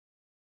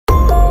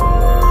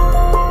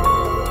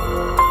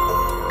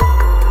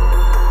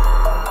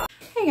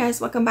guys,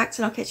 welcome back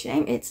to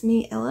nocatchyname. It's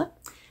me, Ella.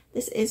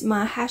 This is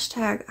my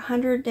hashtag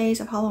 100 days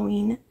of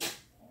Halloween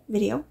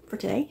video for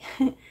today.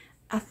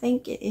 I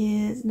think it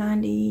is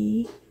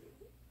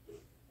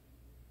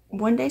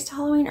 91 days to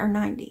Halloween or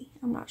 90.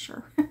 I'm not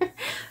sure.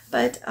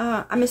 But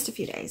I missed a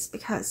few days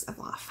because of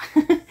life.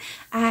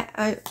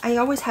 I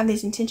always have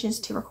these intentions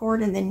to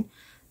record, and then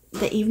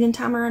the evening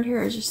time around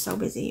here is just so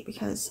busy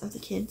because of the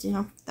kids, you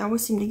know. They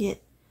always seem to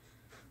get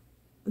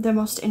the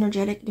most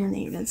energetic during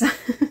the evenings.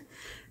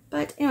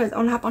 But anyways, I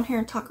want to hop on here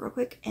and talk real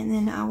quick, and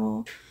then I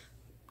will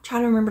try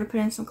to remember to put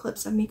in some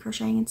clips of me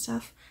crocheting and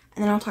stuff,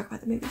 and then I'll talk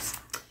about the movies.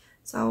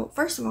 So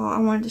first of all, I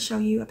wanted to show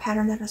you a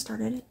pattern that I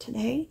started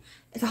today.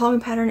 It's a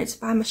Halloween pattern. It's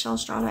by Michelle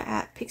Strada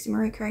at Pixie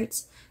Marie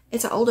Crates.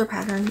 It's an older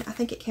pattern. I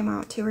think it came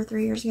out 2 or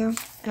 3 years ago,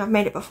 and I've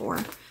made it before,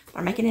 but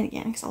I'm making it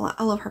again because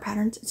I love her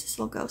patterns. It's this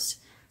little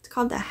ghost. It's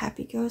called the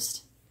Happy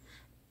Ghost.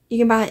 You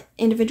can buy it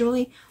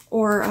individually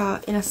or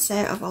in a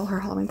set of all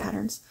her Halloween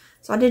patterns.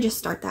 So I did just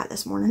start that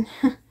this morning.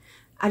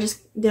 I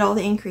just did all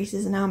the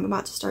increases, and now I'm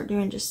about to start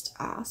doing just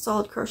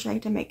solid crochet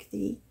to make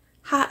the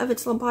height of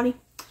its little body.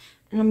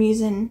 And I'm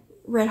using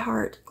Red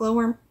Heart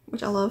Glowworm,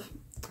 which I love,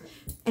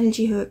 and a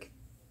G-hook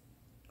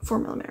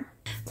 4mm. So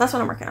that's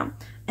what I'm working on.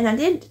 And I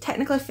did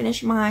technically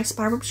finish my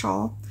spider web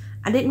shawl.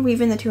 I didn't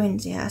weave in the 2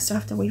 ends yet. I still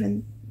have to weave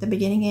in the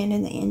beginning end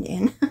and the end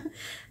in.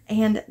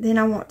 And then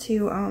I want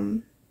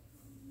to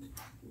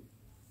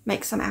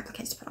make some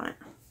appliques to put on it.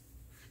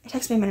 It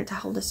takes me a minute to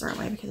hold this the right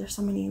way because there's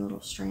so many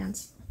little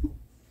strands.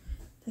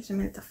 It takes a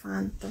minute to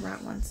find the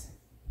right ones.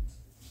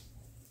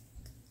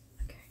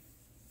 Okay.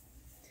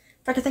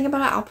 If I can think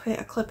about it, I'll put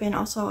a clip in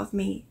also of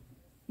me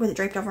with it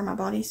draped over my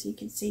body so you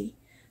can see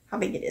how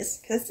big it is,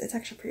 because it's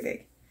actually pretty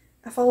big.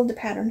 I followed the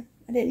pattern.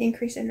 I didn't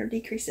increase it or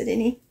decrease it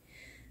any.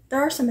 There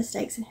are some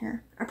mistakes in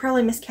here. I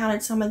probably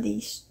miscounted some of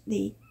the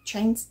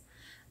chains,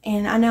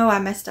 and I know I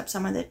messed up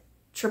some of the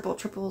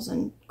triples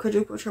and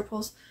quadruple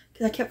triples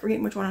because I kept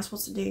forgetting which one I was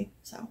supposed to do.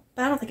 So,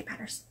 but I don't think it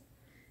matters.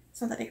 It's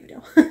not that big of a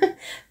deal.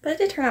 But it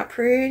did turn out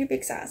pretty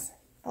big size.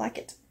 I like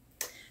it.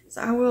 So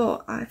I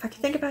will, if I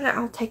can think about it,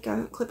 I'll take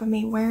a clip of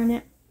me wearing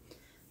it.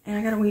 And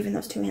I gotta weave in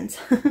those 2 ends.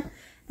 And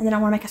then I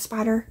want to make a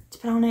spider to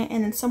put on it.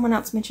 And then someone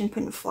else mentioned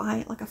putting a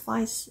fly, like a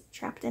fly's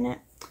trapped in it.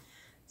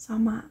 So I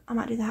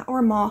might do that. Or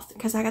a moth,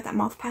 because I got that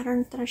moth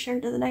pattern that I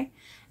shared the other day.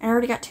 And I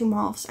already got 2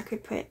 moths. I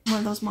could put one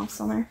of those moths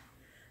on there.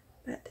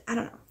 But I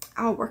don't know.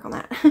 I'll work on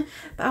that.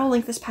 But I'll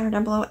link this pattern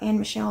down below and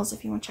Michelle's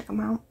if you want to check them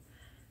out.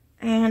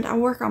 And I'll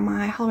work on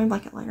my Halloween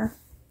blanket later.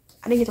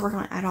 I didn't get to work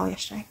on it at all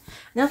yesterday.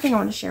 Another thing I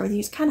want to share with you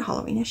is kind of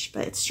Halloweenish,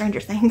 but it's Stranger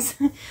Things.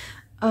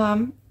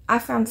 I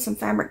found some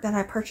fabric that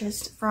I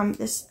purchased from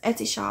this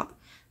Etsy shop.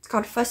 It's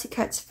called Fussy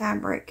Cuts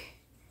Fabric.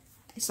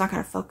 It's not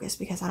going to focus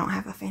because I don't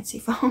have a fancy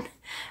phone.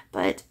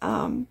 But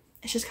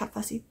it's just called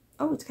Fussy.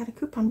 Oh, it's got a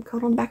coupon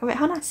code on the back of it.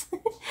 How nice.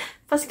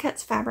 Fussy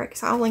Cuts Fabric.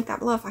 So I'll link that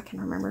below if I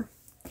can remember.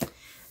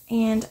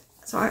 And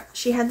so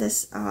she had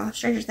this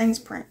Stranger Things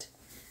print.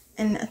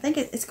 And I think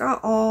it's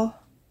got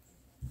all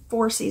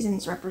 4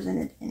 seasons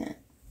represented in it.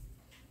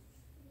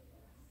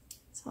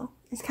 So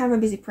it's kind of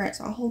a busy print,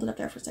 so I'll hold it up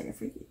there for a second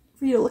for you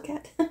to look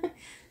at.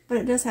 But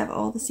it does have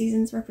all the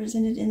seasons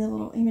represented in the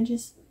little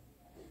images,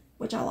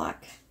 which I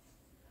like.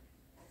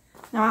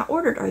 Now I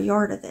ordered a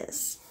yard of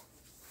this.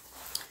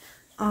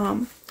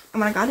 And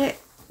when I got it,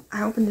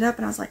 I opened it up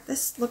and I was like,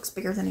 this looks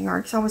bigger than a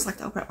yard. Because I always like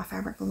to open up my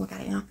fabric and look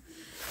at it, you know.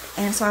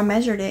 And so I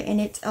measured it, and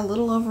it's a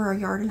little over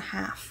 1.5 yards.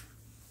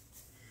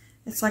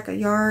 It's like 1.5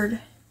 yards,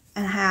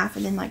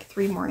 and then like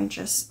 3 more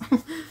inches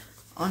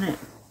on it.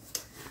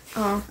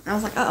 And I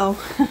was like, uh-oh.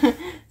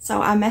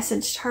 So I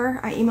messaged her.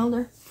 I emailed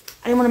her.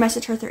 I didn't want to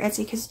message her through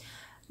Etsy because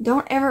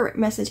don't ever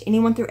message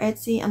anyone through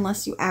Etsy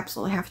unless you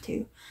absolutely have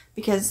to.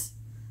 Because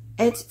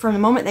it's from the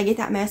moment they get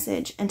that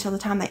message until the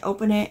time they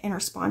open it and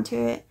respond to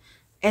it,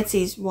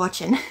 Etsy's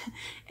watching.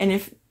 And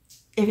if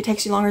it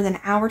takes you longer than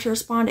an hour to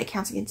respond, it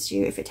counts against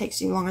you. If it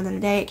takes you longer than a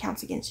day, it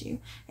counts against you.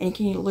 And you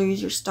can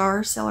lose your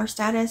star seller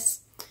status,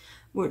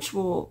 which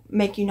will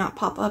make you not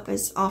pop up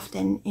as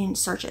often in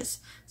searches.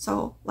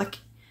 So, like,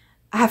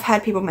 I have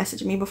had people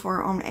message me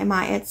before on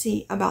my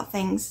Etsy about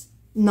things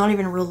not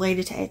even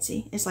related to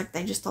Etsy. It's like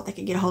they just thought they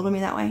could get a hold of me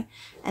that way.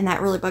 And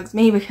that really bugs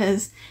me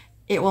because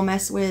it will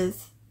mess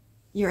with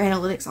your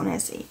analytics on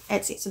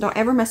Etsy. So don't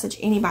ever message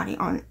anybody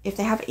on, if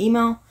they have an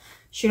email,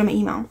 shoot them an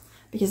email.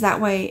 Because that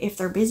way, if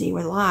they're busy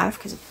with live,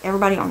 because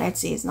everybody on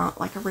Etsy is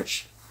not like a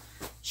rich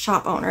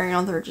shop owner, you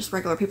know, they're just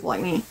regular people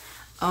like me.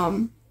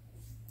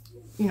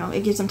 You know,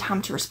 it gives them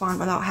time to respond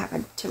without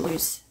having to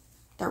lose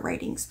their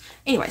ratings.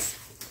 Anyways,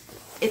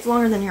 it's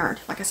longer than a yard,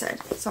 like I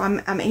said. So I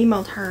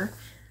emailed her,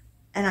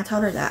 and I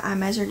told her that I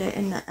measured it,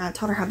 and I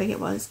told her how big it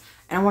was.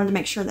 And I wanted to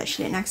make sure that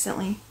she didn't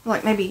accidentally,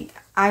 like maybe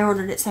I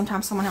ordered it same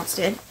time someone else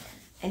did,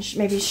 and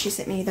maybe she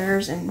sent me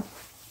theirs and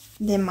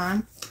then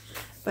mine.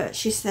 But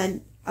she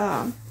said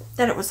that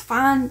it was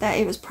fine, that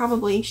it was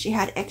probably, she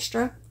had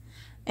extra,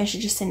 and she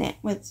just sent it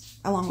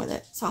along with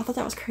it. So I thought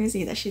that was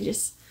crazy that she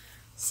just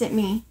sent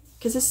me.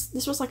 Because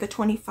this was like a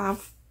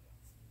 $25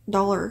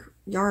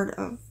 yard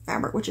of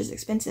fabric, which is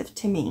expensive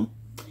to me.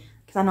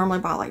 because I normally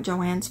buy like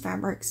Joann's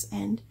fabrics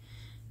and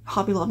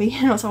Hobby Lobby,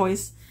 and it's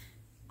always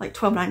like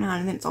 $12.99,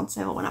 and then it's on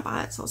sale when I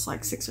buy it, so it's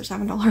like $6 or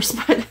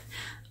 $7. But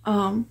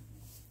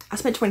I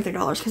spent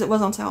 $23 because it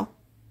was on sale.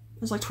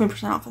 It was like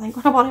 20% off, I think,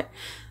 when I bought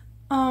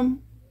it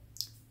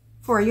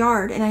for a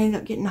yard, and I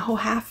ended up getting a whole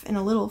half and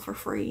a little for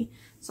free.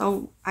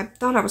 So I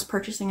thought I was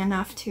purchasing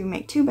enough to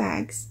make 2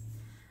 bags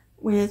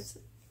with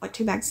like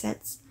 2 bag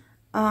sets,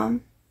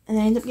 and then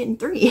I ended up getting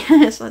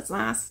 3, so that's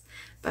nice.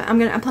 But I'm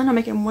planning on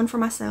making one for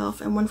myself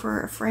and one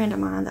for a friend of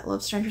mine that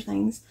loves Stranger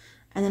Things,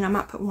 and then I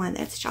might put one in the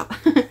Etsy shop.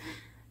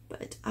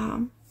 But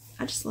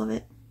I just love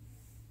it.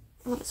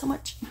 I love it so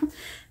much.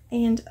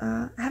 And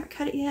I haven't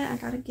cut it yet. I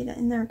gotta get it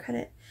in there and cut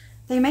it.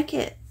 They make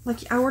it,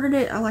 like, I ordered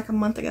it like a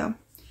month ago,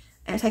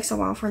 and it takes a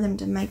while for them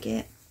to make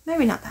it.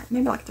 Maybe not that,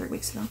 maybe like 3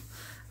 weeks ago.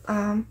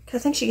 Because I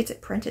think she gets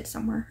it printed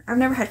somewhere. I've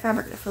never had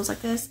fabric that feels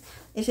like this.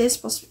 It is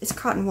supposed to, it's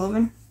cotton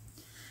woven,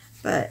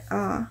 but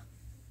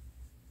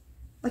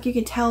like you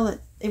can tell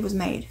that it was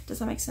made. Does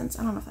that make sense?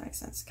 I don't know if that makes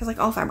sense, because like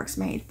all fabric's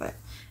made, but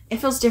it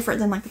feels different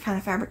than like the kind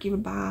of fabric you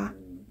would buy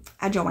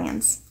at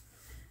Joann's.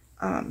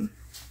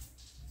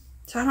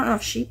 So I don't know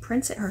if she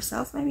prints it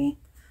herself maybe,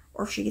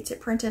 or if she gets it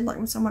printed like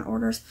when someone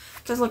orders.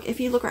 Because look, if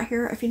you look right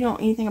here, if you don't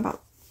know anything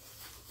about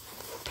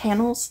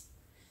panels,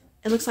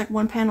 it looks like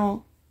one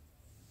panel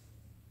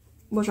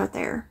was right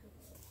there,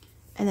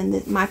 and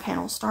then my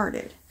panel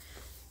started,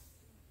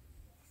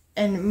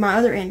 and my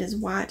other end is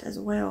white as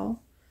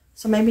well.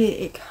 So maybe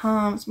it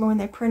comes, when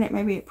they print it,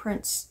 maybe it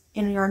prints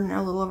in a yard and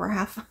a little over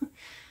half.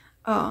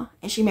 And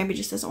she maybe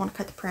just doesn't want to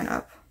cut the print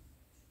up.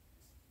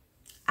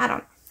 I don't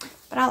know,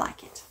 but I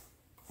like it,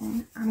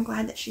 and I'm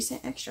glad that she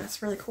sent extra.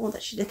 It's really cool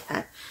that she did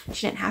that.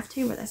 She didn't have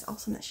to, but that's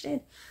awesome that she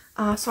did.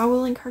 So I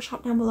will link her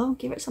shop down below.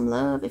 Give it some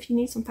love if you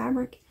need some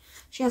fabric.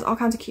 She has all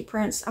kinds of cute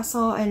prints. I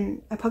saw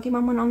a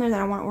Pokemon one on there that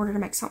I want to order to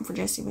make something for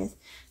Jesse with,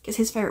 because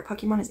his favorite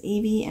Pokemon is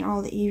Eevee and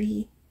all the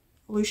Eevee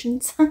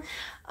evolutions.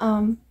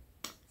 And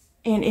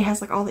it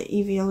has like all the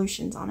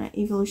evolutions on it.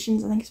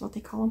 Evolutions, I think is what they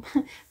call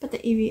them. But the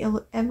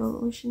Eevee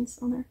evolutions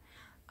on there.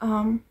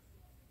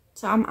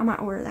 So I might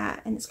order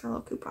that, and it's got a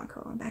little coupon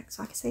code on the back,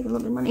 so I can save a little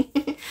bit of money.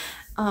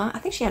 I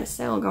think she had a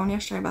sale going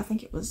yesterday, but I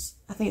think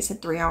it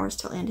said 3 hours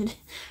till it ended.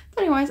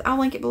 But anyways, I'll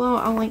link it below.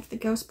 I'll link the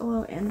ghost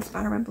below and the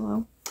Spider-Man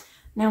below.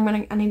 Now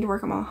I need to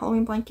work on my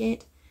Halloween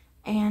blanket,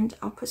 and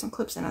I'll put some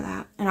clips into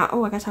that. And I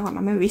gotta talk about my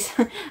movies.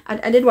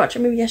 I did watch a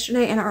movie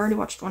yesterday, and I already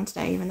watched one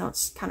today, even though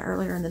it's kind of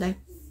earlier in the day.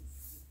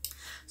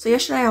 So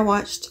yesterday I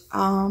watched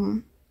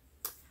Bird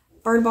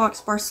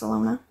Box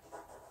Barcelona.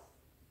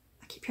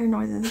 I keep hearing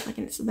noises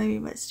thinking it's the baby,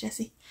 but it's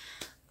Jesse.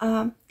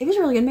 It was a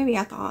really good movie,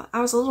 I thought.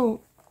 I was a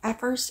little, at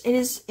first, it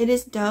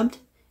is dubbed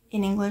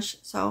in English,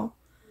 so,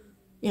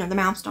 you know, the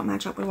mouths don't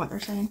match up with what they're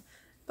saying.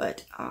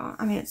 But,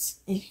 I mean,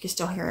 you can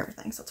still hear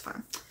everything, so it's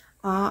fine.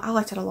 I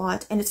liked it a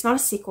lot. And it's not a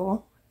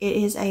sequel. It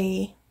is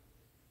a,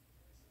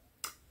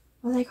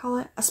 what do they call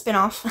it? A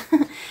spin-off.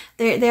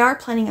 They are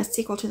planning a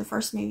sequel to the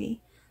first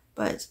movie.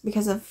 But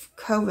because of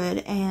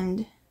COVID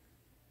and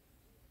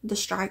the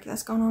strike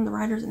that's going on, the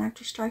writers and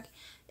actors strike,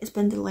 it's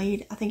been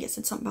delayed. I think it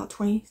said something about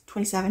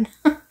 2027.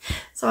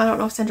 So I don't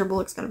know if Sandra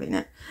Bullock's going to be in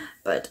it.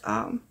 But,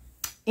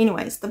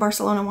 anyways, the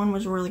Barcelona one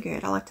was really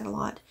good. I liked it a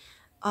lot.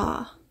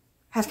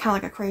 Has kind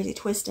of like a crazy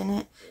twist in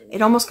it.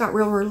 It almost got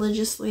real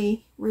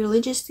religiously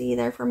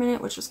there for a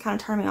minute, which was kind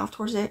of turning me off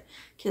towards it,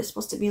 because it's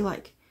supposed to be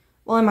like,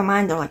 well, in my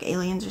mind they're like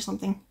aliens or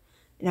something.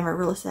 It never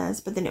really says,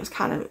 but then it was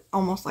kind of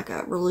almost like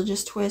a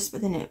religious twist,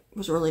 but then it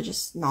was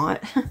religious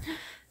not.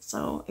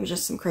 So it was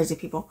just some crazy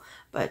people.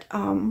 But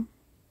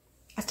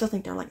I still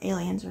think they're like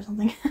aliens or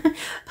something.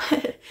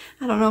 But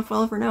I don't know if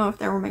we'll ever know if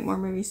they ever make more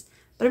movies.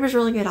 But it was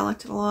really good. I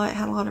liked it a lot. It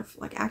had a lot of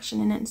like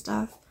action in it and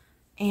stuff.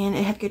 And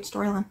it had good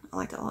storyline. I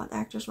liked it a lot. The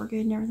actors were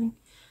good and everything.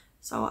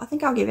 So I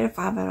think I'll give it a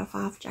 5 out of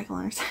 5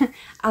 jack-o'-lanterns.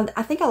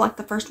 I think I like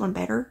the first one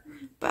better,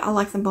 but I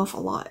like them both a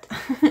lot.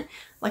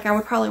 Like I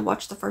would probably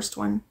watch the first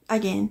one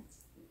again.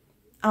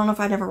 I don't know if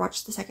I'd ever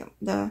watch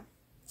the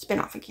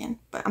spin-off again,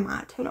 but I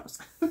might. Who knows?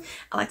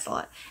 I liked it a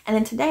lot. And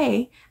then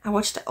today I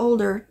watched the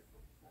older.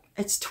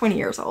 It's 20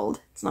 years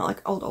old. It's not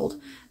like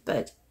old,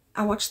 but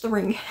I watched The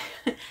Ring.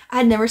 I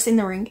had never seen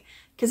The Ring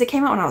because it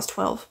came out when I was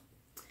 12,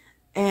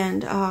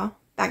 and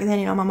back then,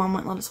 you know, my mom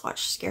wouldn't let us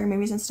watch scary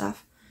movies and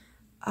stuff.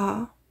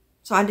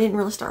 So I didn't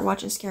really start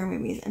watching scary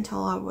movies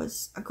until I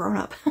was a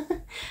grown-up.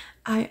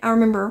 I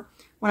remember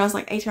when I was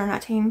like 18 or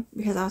 19,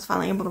 because I was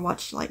finally able to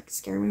watch like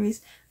scary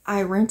movies,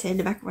 I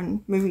rented, back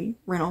when movie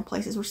rental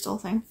places were still a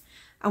thing,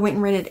 I went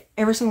and rented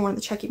every single one of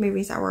the Chucky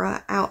movies that were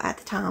out at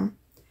the time.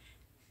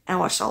 And I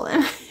watched all of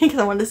them because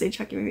I wanted to see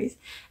Chucky movies.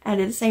 And I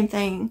did the same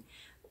thing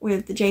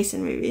with the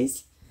Jason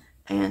movies.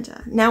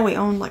 And now we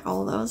own like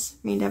all of those.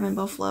 Me and Devin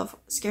both love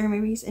scary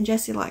movies, and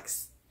Jesse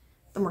likes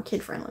the more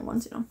kid-friendly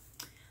ones, you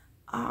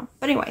know.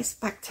 But anyways,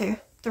 back to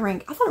The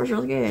Ring. I thought it was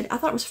really good. I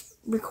thought it was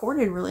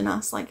recorded really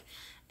nice. Like,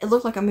 it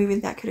looked like a movie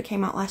that could have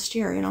came out last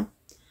year, you know.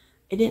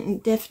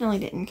 It definitely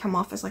didn't come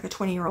off as like a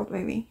 20-year-old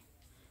movie.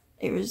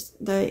 It was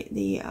the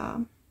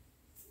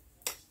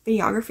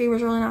videography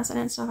was really nice in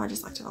it and stuff. I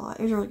just liked it a lot.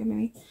 It was a really good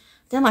movie.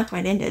 Didn't like the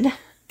way it ended.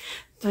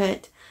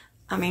 But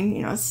I mean,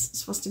 you know, it's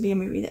supposed to be a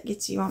movie that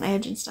gets you on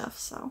edge and stuff.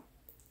 So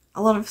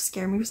a lot of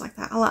scary movies like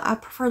that. I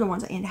prefer the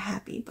ones that end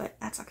happy, but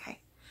that's okay.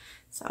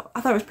 So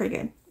I thought it was pretty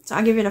good. So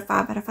I give it a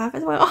 5 out of 5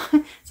 as well.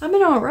 So I've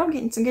been on a roll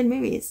getting some good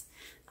movies.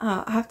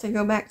 I have to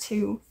go back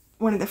to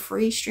one of the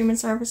free streaming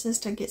services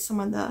to get some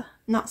of the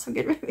not so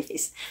good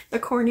movies, the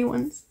corny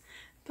ones.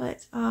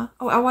 But oh,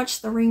 I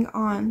watched The Ring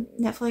on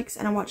Netflix,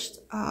 and I watched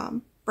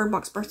Bird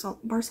Box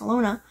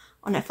Barcelona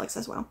on Netflix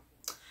as well.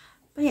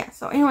 But yeah,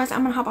 so anyways,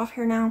 I'm gonna hop off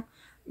here now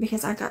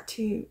because I got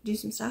to do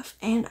some stuff,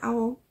 and I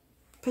will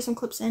put some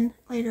clips in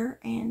later.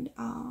 And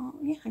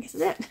yeah, I guess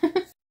that's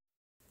it.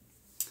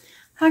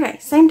 Okay,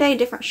 same day,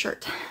 different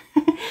shirt.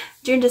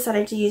 June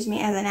decided to use me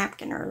as a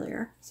napkin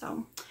earlier,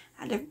 so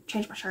I had to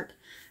change my shirt.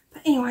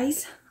 But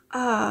anyways,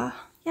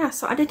 yeah,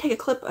 so I did take a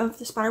clip of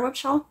the spiderweb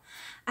shawl.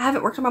 I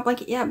haven't worked on my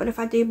blanket yet, but if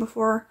I do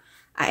before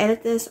I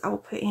edit this, I will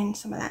put in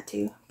some of that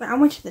too. But I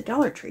went to the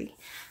Dollar Tree.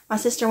 My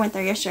sister went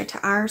there yesterday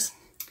to ours,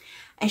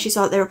 and she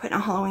saw that they were putting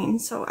on Halloween,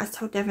 so I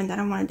told Devin that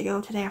I wanted to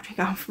go today after he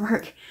got home from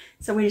work.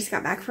 So we just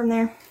got back from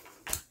there,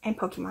 and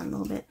Pokemon a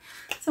little bit.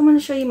 So I'm going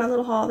to show you my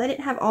little haul. They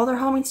didn't have all their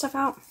Halloween stuff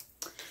out,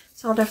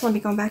 so I'll definitely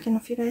be going back in a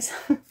few days.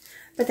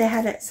 But they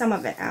had some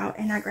of it out,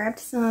 and I grabbed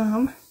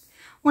some.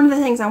 One of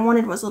the things I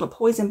wanted was little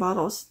poison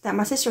bottles that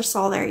my sister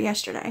saw there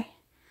yesterday.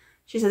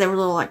 She said they were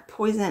little like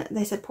poison,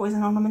 they said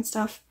poison on them and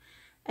stuff.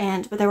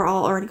 But they were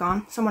all already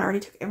gone. Someone already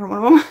took every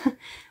one of them,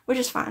 which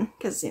is fine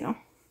because, you know,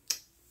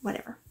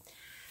 whatever.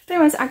 But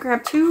anyways, I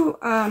grabbed two,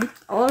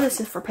 all of this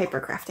is for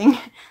paper crafting,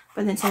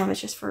 but then some of it's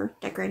just for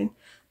decorating.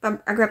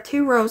 But I grabbed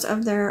 2 rows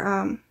of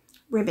their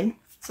ribbon.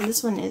 So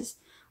this one is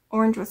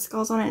orange with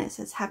skulls on it, and it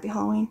says Happy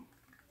Halloween.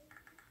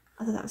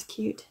 I thought that was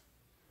cute.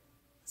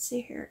 Let's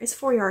see here. It's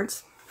 4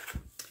 yards.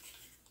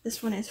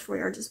 This one is 4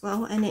 yards as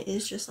well, and it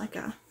is just like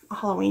a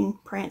Halloween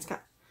print. It's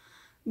got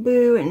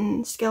boo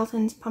and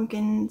skeletons,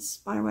 pumpkins,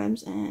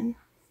 spiderwebs, and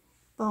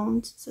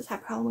bones. It says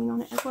Happy Halloween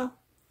on it as well.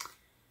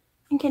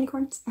 And candy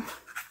corns.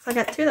 So I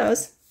got 2 of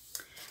those.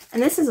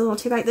 And this is a little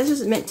 2-pack. This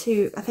is meant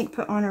to, I think,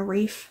 put on a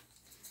wreath,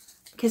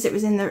 because it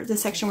was in the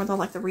section with all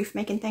like the wreath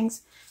making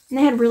things. And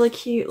they had really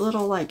cute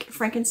little like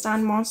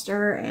Frankenstein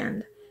monster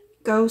and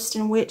ghost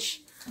and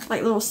witch,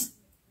 like little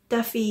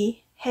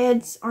stuffy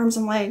heads, arms,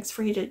 and legs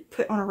for you to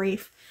put on a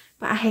wreath.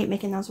 But I hate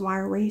making those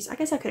wire wreaths. I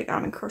guess I could have got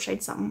them and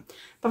crocheted something.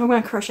 But if I'm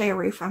going to crochet a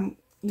wreath, you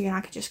know,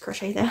 I could just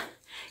crochet the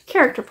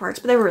character parts.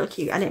 But they were really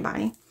cute. I didn't buy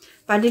any.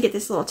 But I did get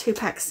this little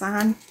 2-pack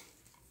sign.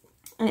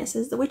 And it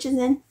says, "The witch is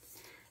in."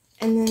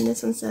 And then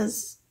this one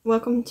says,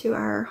 "Welcome to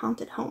our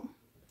haunted home."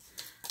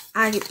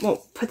 I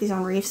won't put these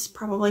on wreaths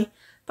probably,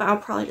 but I'll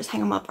probably just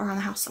hang them up around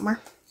the house somewhere.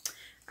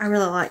 I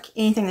really like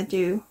anything to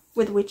do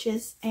with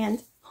witches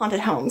and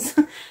haunted homes.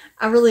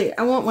 I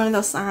want one of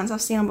those signs.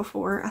 I've seen them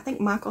before. I think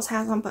Michael's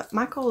has them, but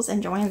Michael's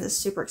and Joann's is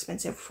super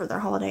expensive for their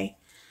holiday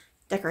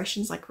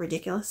decorations, like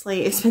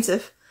ridiculously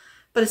expensive.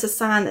 But it's a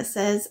sign that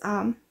says,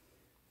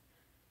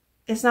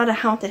 it's not a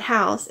haunted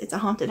house, it's a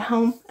haunted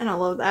home. And I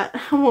love that.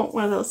 I want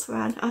one of those so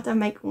bad. I have to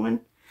make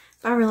one.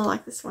 But I really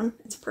like this one.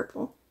 It's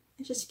purple.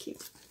 It's just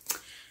cute.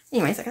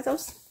 Anyways, I got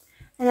those.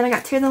 And then I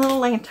got 2 of the little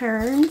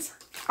lanterns.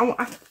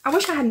 I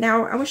wish I had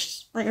now. I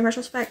wish, like, in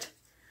retrospect,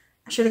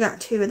 I should have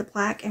got 2 of the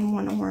black and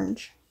 1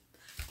 orange.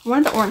 I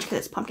wanted the orange because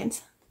it's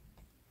pumpkins.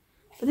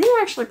 But these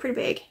are actually pretty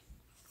big.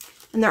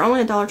 And they're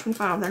only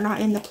 $1.25. They're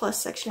not in the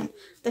plus section.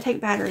 They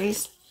take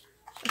batteries.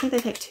 I think they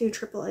take 2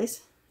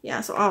 AAAs.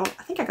 Yeah, so I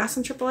think I got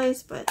some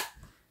AAAs, but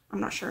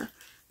I'm not sure.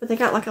 But they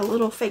got like a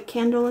little fake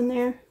candle in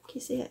there. Can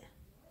you see it?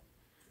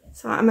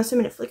 So I'm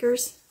assuming it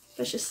flickers.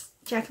 But it's just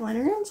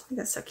jack-o'-lanterns. I think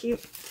that's so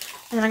cute.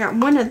 And then I got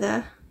 1 of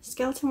the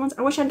skeleton ones.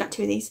 I wish I'd got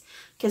 2 of these,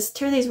 because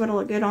 2 of these would have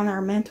looked good on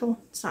our mantle.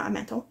 It's not a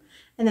mantle.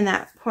 And then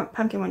that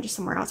pumpkin one just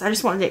somewhere else. I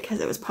just wanted it because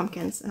it was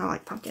pumpkins, and I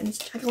like pumpkins,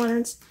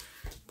 jack-o'-lanterns.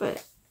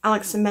 But I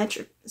like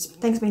symmetric,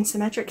 things being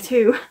symmetric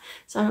too.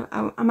 So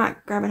I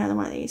might grab another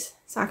one of these,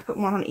 so I could put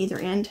one on either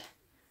end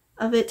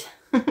of it.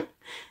 But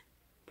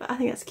I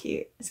think that's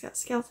cute. It's got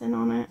skeleton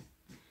on it,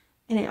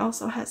 and it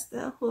also has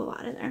the little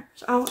light in there.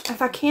 So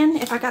if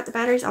I got the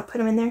batteries, I'll put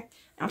them in there,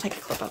 and I'll take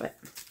a clip of it.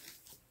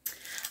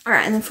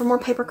 Alright, and then for more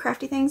paper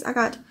crafty things, I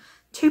got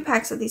 2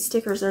 packs of these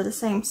stickers. They're the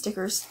same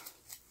stickers,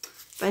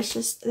 but it's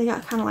just, they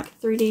got kind of like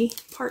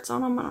 3D parts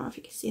on them. I don't know if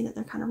you can see that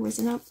they're kind of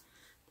risen up.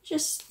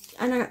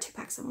 And I got 2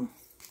 packs of them.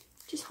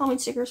 Just Halloween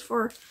stickers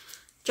for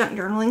junk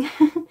journaling,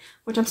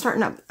 which I'm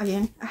starting up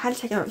again. I had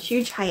to take a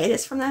huge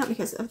hiatus from that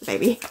because of the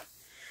baby.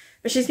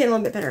 But she's getting a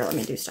little bit better at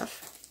letting me do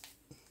stuff.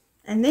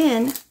 And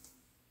then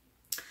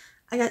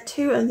I got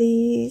 2 of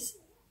these,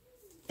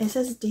 it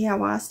says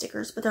DIY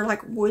stickers, but they're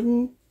like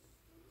wooden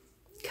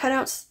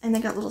cutouts, and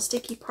they got little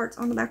sticky parts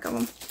on the back of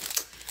them.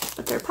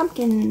 But they're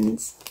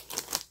pumpkins.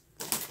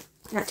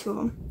 I got 2 of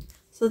them.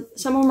 So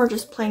some of them are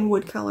just plain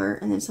wood color,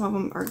 and then some of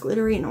them are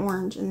glittery and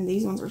orange, and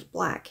these ones are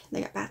black.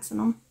 They got bats in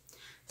them.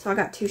 So I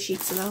got 2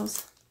 sheets of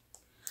those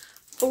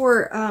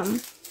for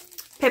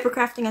paper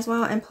crafting as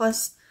well. And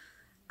plus,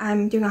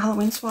 I'm doing a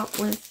Halloween swap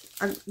with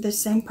the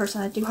same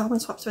person I do Halloween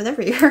swaps with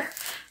every year.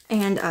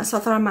 And so I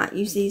thought I might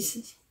use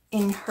these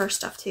in her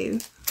stuff too.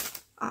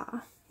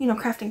 you know,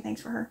 crafting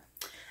things for her.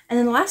 And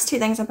then the last two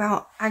things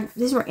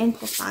these were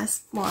impulse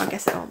buys. Well, I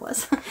guess it all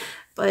was.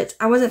 But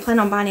I wasn't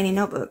planning on buying any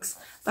notebooks.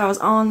 But I was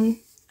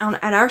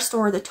at our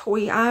store, the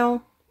toy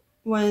aisle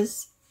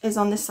is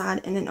on this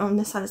side. And then on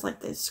this side is like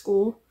the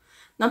school.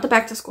 Not the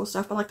back to school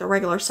stuff, but like the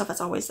regular stuff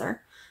that's always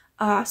there.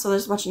 So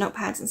there's a bunch of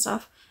notepads and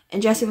stuff.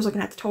 And Jessie was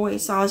looking at the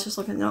toys. So I was just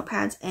looking at the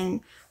notepads.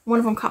 And one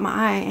of them caught my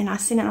eye. And I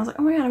seen it and I was like,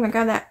 oh my god, I'm going to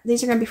grab that.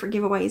 These are going to be for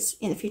giveaways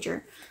in the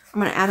future. I'm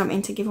going to add them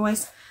into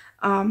giveaways.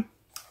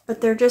 But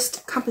they're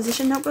just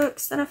composition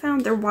notebooks that I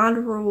found. They're wide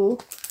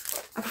rule.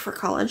 I prefer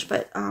college,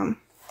 but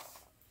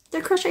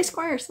they're crochet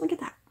squares. Look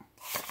at that.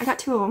 I got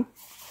two of them.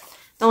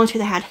 The only two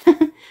they had.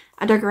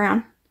 I dug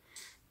around.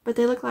 But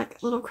they look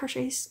like little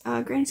crochet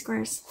granny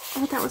squares.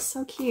 I thought that was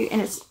so cute.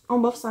 And it's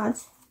on both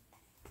sides.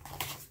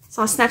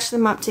 So I snatched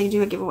them up to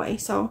do a giveaway.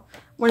 So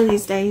one of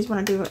these days when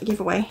I do a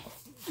giveaway,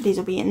 these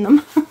will be in them.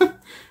 I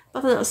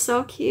thought that was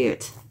so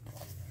cute.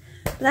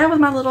 But that was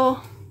my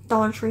little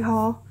Dollar Tree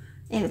haul.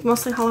 And it's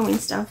mostly Halloween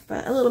stuff,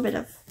 but a little bit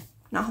of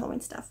not Halloween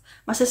stuff.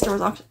 My sister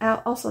was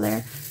also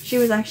there. She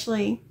was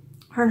actually,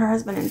 her and her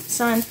husband and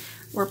son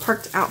were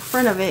parked out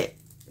front of it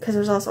because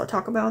there's also a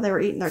Taco Bell. They were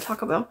eating their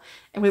Taco Bell.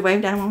 And we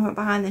waved at them when we went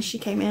behind. Then she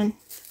came in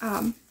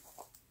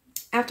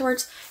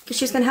afterwards because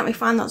she was going to help me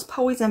find those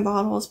poison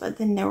bottles, but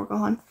then they were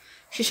gone.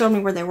 She showed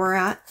me where they were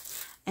at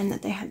and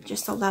that they had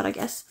just sold out, I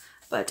guess.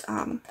 But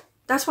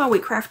that's why we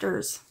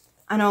crafters,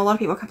 I know a lot of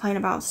people complain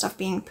about stuff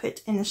being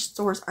put in the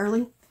stores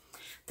early.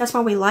 That's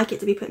why we like it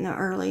to be put in there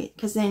early,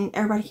 because then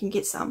everybody can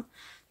get some.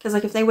 Because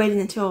like if they waited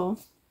until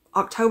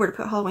October to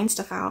put Halloween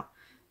stuff out,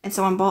 and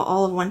someone bought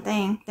all of one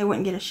thing, they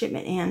wouldn't get a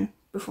shipment in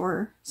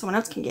before someone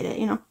else can get it,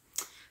 you know.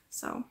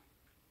 So,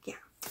 yeah.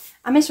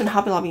 I miss when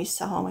Hobby Lobby used to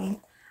sell Halloween.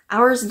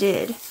 Ours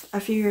did a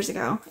few years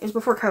ago. It was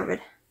before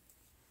COVID.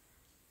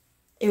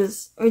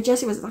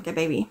 Jessie was like a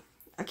baby,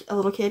 a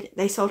little kid.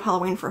 They sold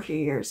Halloween for a few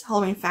years.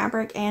 Halloween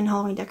fabric and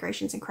Halloween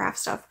decorations and craft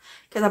stuff.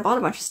 Because I bought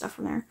a bunch of stuff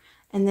from there.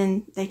 And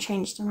then they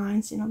changed their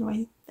minds, you know, the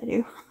way they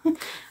do.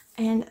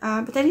 And,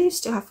 but they do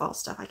still have fall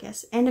stuff, I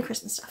guess. And the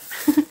Christmas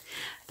stuff.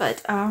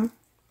 But,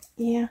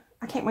 yeah.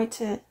 I can't wait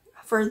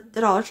for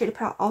the Dollar Tree to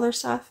put out all their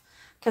stuff.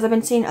 Because I've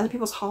been seeing other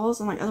people's hauls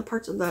in, like, other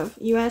parts of the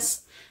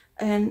U.S.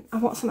 And I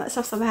want some of that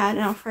stuff so bad.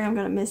 And I'm afraid I'm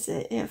going to miss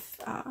it if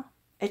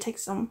it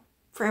takes them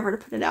forever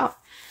to put it out.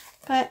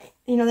 But,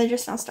 you know, they're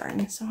just now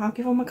starting. So I'll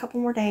give them a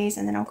couple more days.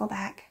 And then I'll go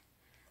back.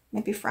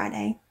 Maybe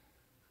Friday.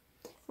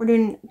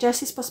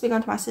 Jessie's supposed to be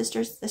going to my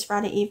sister's this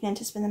Friday evening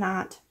to spend the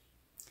night.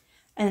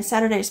 And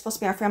Saturday is supposed to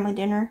be our family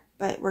dinner.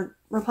 But we're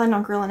planning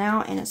on grilling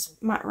out and it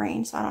might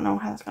rain. So I don't know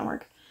how that's going to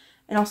work.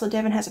 And also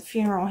Devin has a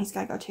funeral he's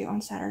got to go to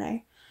on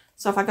Saturday.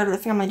 So if I go to the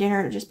family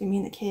dinner, it'll just be me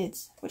and the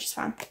kids. Which is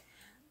fine.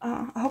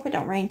 I hope it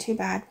don't rain too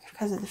bad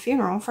because of the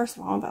funeral, first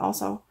of all. But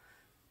also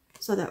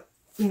so that,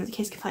 you know, the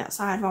kids can play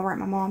outside while we're at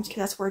my mom's.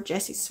 Because that's where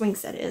Jessie's swing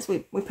set is. We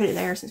put it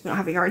there since we don't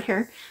have a yard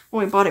here.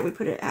 When we bought it, we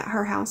put it at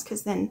her house.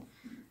 Because then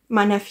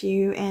my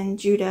nephew and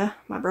Judah,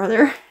 my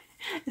brother,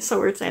 it's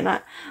so weird saying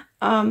that,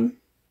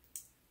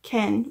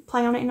 can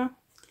play on it, you know,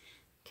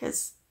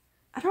 because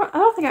I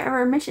don't think I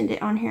ever mentioned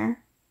it on here,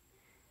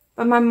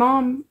 but my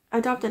mom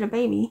adopted a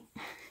baby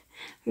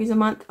who's a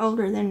month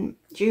older than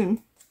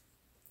June,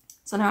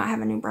 so now I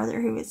have a new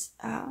brother who is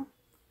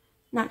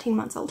 19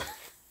 months old.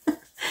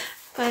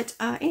 But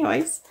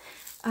anyways,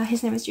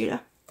 his name is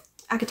Judah.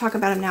 I could talk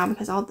about him now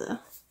because all the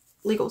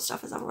legal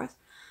stuff is over with,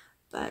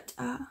 but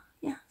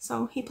yeah,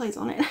 so he plays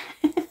on it.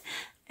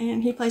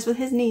 And he plays with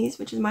his niece,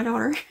 which is my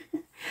daughter.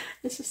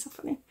 It's just so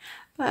funny.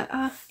 But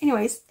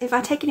anyways, if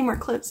I take any more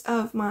clips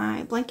of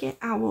my blanket,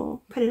 I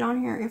will put it on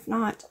here. If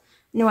not,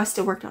 no, I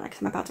still worked on it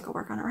because I'm about to go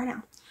work on it right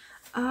now.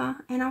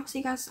 And I'll see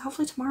you guys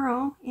hopefully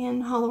tomorrow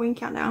in Halloween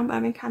countdown. But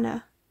I've been kind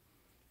of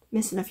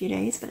missing a few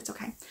days, but it's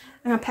okay. I'm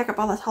going to pack up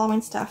all this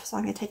Halloween stuff so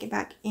I can take it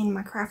back in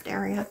my craft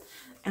area.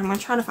 And I'm going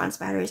to try to find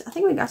some batteries. I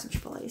think we got some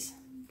AAAs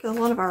because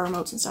a lot of our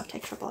remotes and stuff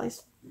take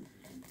AAAs.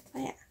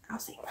 But yeah, I'll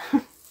see.